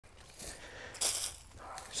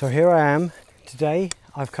So here I am today.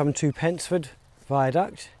 I've come to Pensford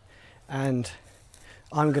Viaduct and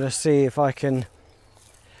I'm going to see if I can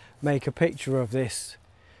make a picture of this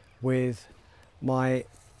with my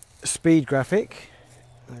speed graphic.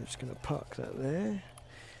 I'm just going to park that there.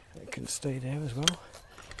 It can stay there as well.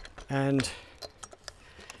 And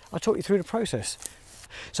I'll talk you through the process.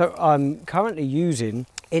 So I'm currently using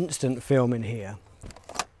instant film in here.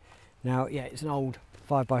 Now, yeah, it's an old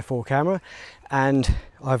 5x4 camera and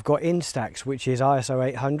I've got Instax, which is ISO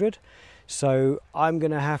 800. So I'm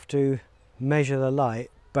going to have to measure the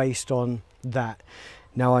light based on that.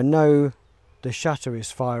 Now I know the shutter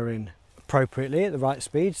is firing appropriately at the right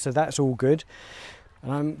speed, so that's all good.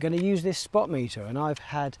 And I'm going to use this spot meter, and I've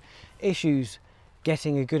had issues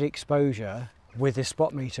getting a good exposure with this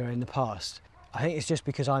spot meter in the past. I think it's just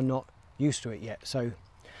because I'm not used to it yet. So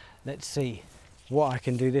let's see what I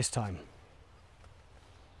can do this time.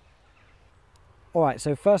 Alright,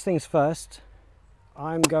 so first things first,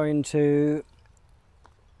 I'm going to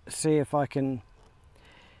see if I can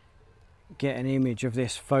get an image of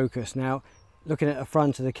this focus. Now, looking at the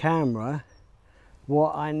front of the camera,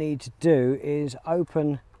 what I need to do is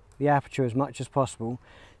open the aperture as much as possible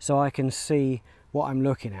so I can see what I'm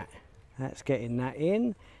looking at. That's getting that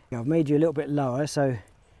in. I've made you a little bit lower so you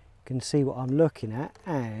can see what I'm looking at,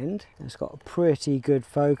 and it's got a pretty good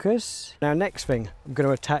focus. Now next thing, I'm going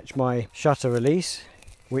to attach my shutter release,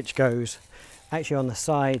 which goes actually on the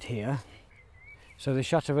side here. So the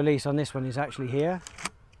shutter release on this one is actually here.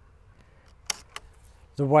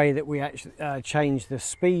 The way that we actually change the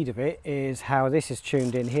speed of it is how this is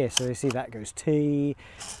tuned in here. So you see that goes T,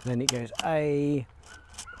 then it goes A,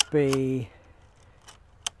 B,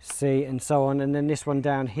 C, and so on. And then this one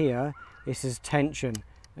down here, this is tension.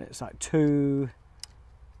 It's like 2,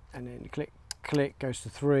 and then click, click, goes to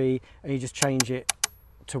 3, and you just change it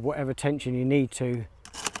to whatever tension you need to.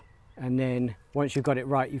 And then once you've got it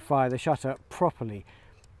right, you fire the shutter properly.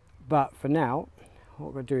 But for now, what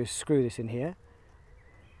we're going to do is screw this in here.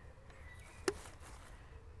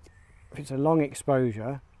 If it's a long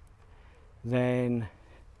exposure, then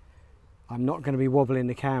I'm not going to be wobbling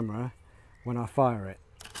the camera when I fire it.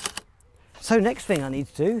 So next thing I need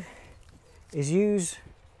to do is use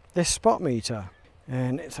this spot meter,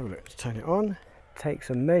 and let's have a look. Let's turn it on, take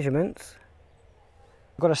some measurements.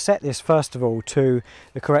 I've got to set this first of all to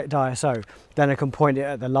the correct ISO, then I can point it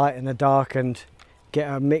at the light and the dark and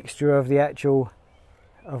get a mixture of the actual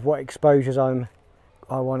of what exposures I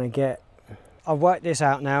want to get. I've worked this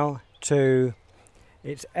out now to,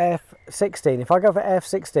 it's f16. If I go for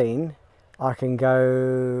f16, I can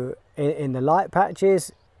go in the light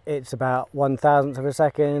patches, it's about 1,000th of a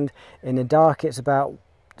second. In the dark, it's about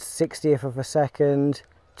 60th of a second.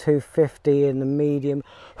 250 in the medium.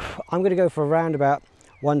 I'm going to go for around about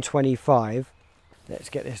 125. Let's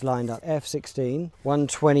get this lined up. f16,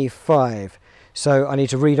 125. So I need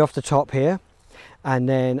to read off the top here, and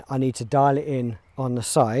then I need to dial it in on the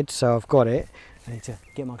side. So I've got it. I need to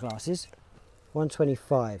get my glasses.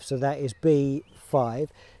 125. So that is B5.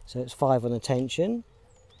 So it's 5 on the tension.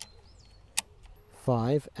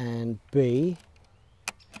 5, and B,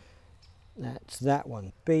 that's that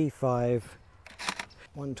one, B5,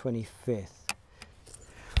 125th.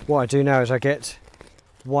 What I do now is I get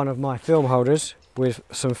one of my film holders with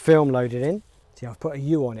some film loaded in. See, I've put a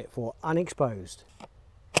U on it for unexposed.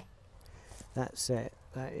 That's set,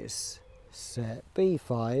 that is set.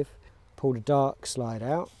 B5, pull the dark slide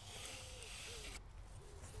out,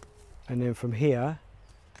 and then from here,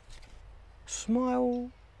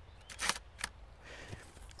 smile.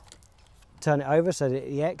 Turn it over so that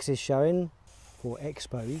the X is showing for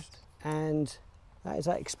exposed, and that is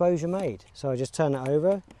that exposure made. So I just turn it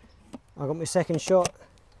over. I've got my second shot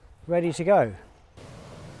ready to go.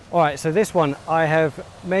 Alright, so this one I have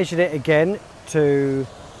measured it again to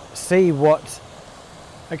see what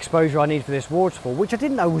exposure I need for this waterfall, which I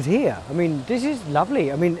didn't know was here. I mean, this is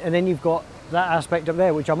lovely. I mean, and then you've got that aspect up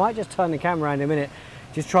there, which I might just turn the camera around in a minute,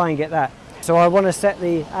 just try and get that. So I want to set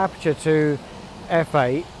the aperture to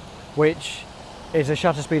f8, which is a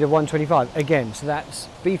shutter speed of 125 again, so that's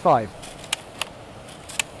B5.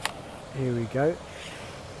 Here we go.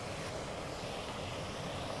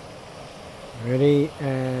 Ready,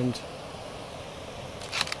 and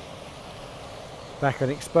back on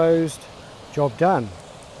exposed. Job done.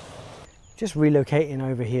 Just relocating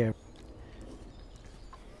over here.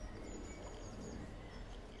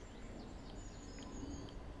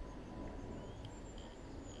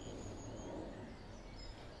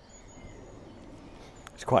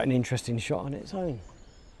 It's quite an interesting shot on its own.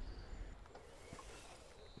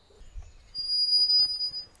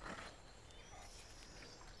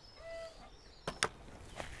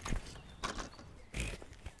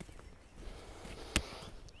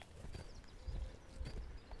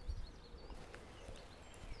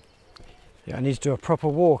 Yeah, I need to do a proper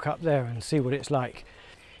walk up there and see what it's like.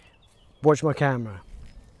 Watch my camera.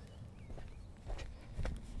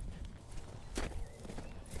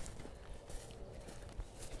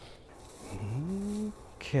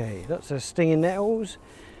 Okay, lots of stinging nettles,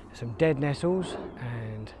 some dead nettles,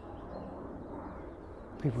 and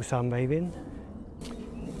people sunbathing.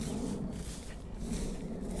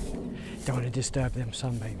 Don't want to disturb them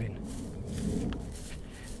sunbathing.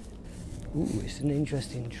 Ooh, it's an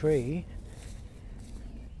interesting tree.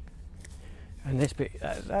 And this bit,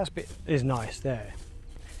 that bit is nice there.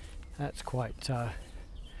 That's quite cute.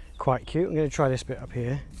 I'm going to try this bit up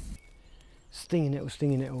here. Stinging nettles,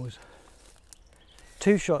 stinging nettles.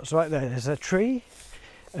 Two shots right there. There's a tree,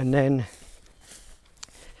 and then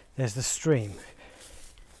there's the stream.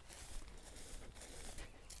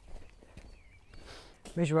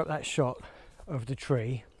 Measure up that shot of the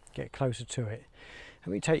tree, get closer to it.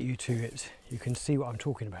 Let me take you to it. You can see what I'm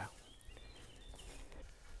talking about.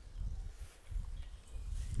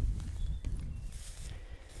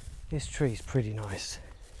 This tree's pretty nice.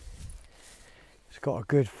 It's got a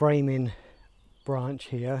good framing branch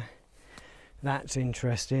here. That's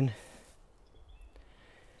interesting.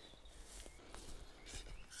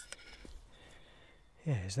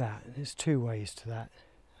 Yeah, there's that. There's two ways to that.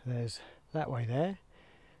 There's that way there,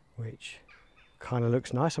 which kind of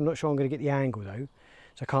looks nice. I'm not sure I'm going to get the angle though,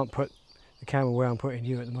 so I can't put the camera where I'm putting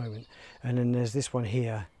you at the moment. And then there's this one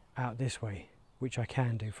here out this way, which I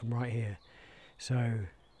can do from right here. So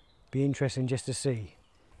be interesting just to see.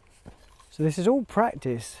 So this is all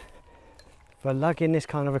practice for lugging this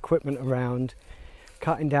kind of equipment around,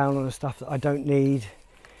 cutting down on the stuff that I don't need,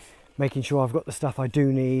 making sure I've got the stuff I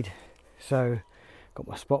do need. So got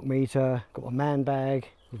my spot meter, got my man bag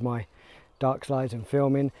with my dark slides and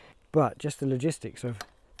filming, but just the logistics of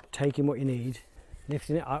taking what you need,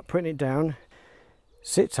 lifting it up, putting it down.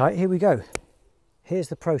 Sit tight, here we go. Here's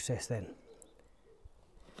the process then.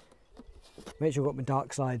 Make sure I've got my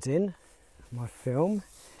dark slides in, my film,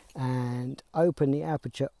 and open the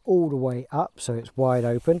aperture all the way up so it's wide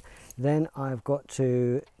open. Then I've got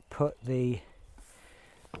to put the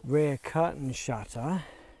rear curtain shutter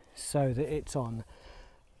so that it's on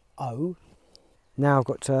O. Now I've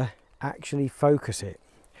got to actually focus it.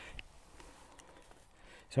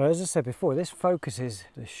 So as I said before, this focuses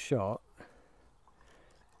the shot.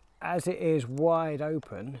 As it is wide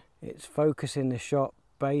open, it's focusing the shot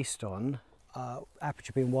based on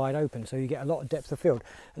aperture being wide open, so you get a lot of depth of field.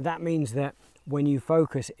 That means that when you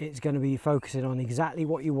focus, it's going to be focusing on exactly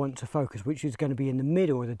what you want to focus, which is going to be in the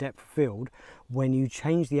middle of the depth of field when you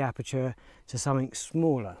change the aperture to something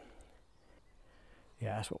smaller.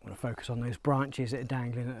 Yeah, that's what I want to focus on, those branches that are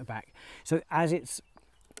dangling at the back. So as it's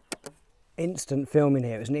instant filming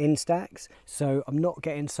here, it's an Instax, so I'm not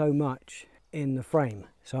getting so much in the frame.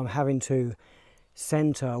 So I'm having to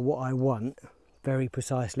center what I want very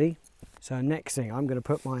precisely. So next thing, I'm going to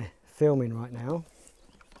put my film in right now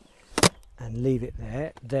and leave it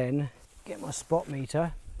there. Then get my spot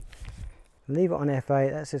meter, leave it on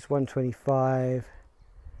F8. That's just 125,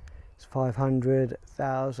 it's 500,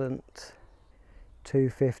 1000,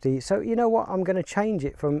 250. So you know what, I'm going to change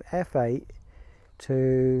it from F8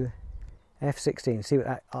 to F16. See what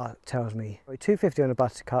that tells me. 250 on the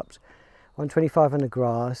buttercups, 125 on the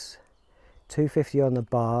grass, 250 on the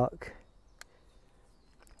bark,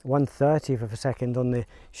 1/30th of a second on the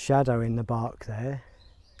shadow in the bark there.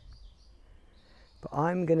 But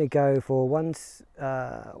I'm going to go for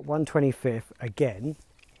 1/25th again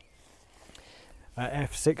at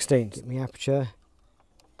F16. Get my aperture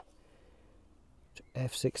to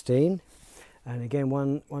F16, and again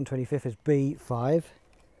 1/25th is B5.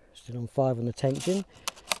 Still on 5 on the tension,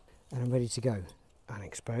 and I'm ready to go.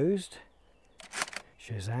 Unexposed.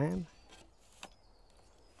 Shazam.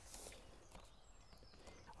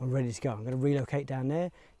 I'm ready to go. I'm going to relocate down there,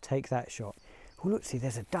 take that shot. Oh look, see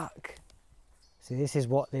there's a duck. See, this is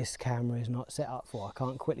what this camera is not set up for. I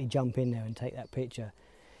can't quickly jump in there and take that picture.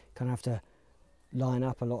 Kind of have to line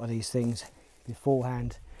up a lot of these things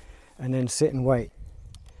beforehand and then sit and wait.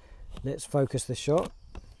 Let's focus the shot.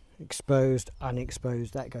 Exposed,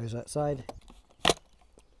 unexposed, that goes outside.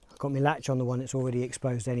 I've got my latch on the one that's already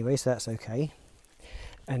exposed anyway, so that's okay.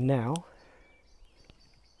 And now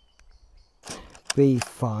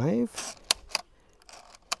B5,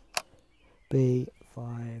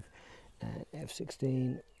 B5 and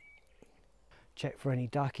F16. Check for any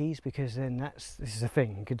duckies, because then this is the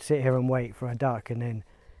thing, you could sit here and wait for a duck and then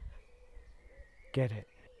get it,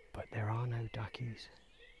 but there are no duckies.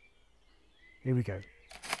 Here we go.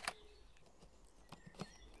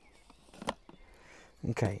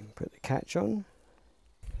 Okay, put the catch on.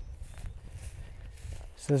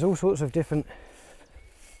 So there's all sorts of different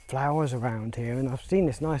flowers around here, and I've seen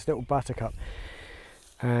this nice little buttercup,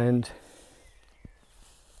 and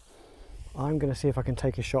I'm going to see if I can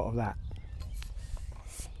take a shot of that.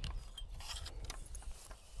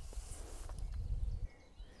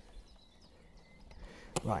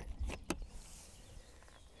 Right,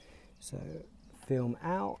 so film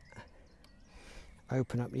out,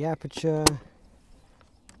 open up the aperture,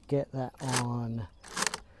 get that on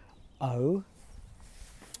O,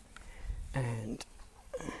 and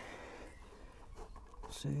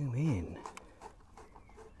zoom in.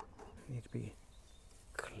 Need to be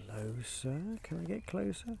closer. Can I get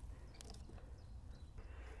closer?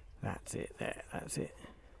 That's it there, that's it.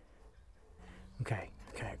 Okay,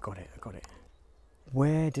 I got it.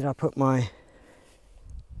 Where did I put my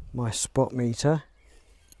spot meter?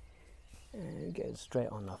 And get it straight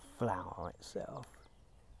on the flower itself.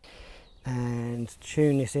 And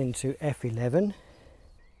tune this into F11.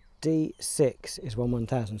 D6 is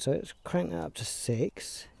 1/1000, so let's crank that up to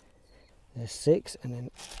 6. There's 6, and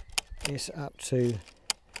then this up to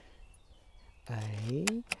A,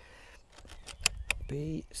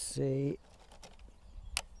 B, C,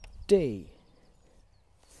 D.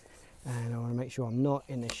 And I want to make sure I'm not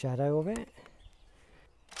in the shadow of it.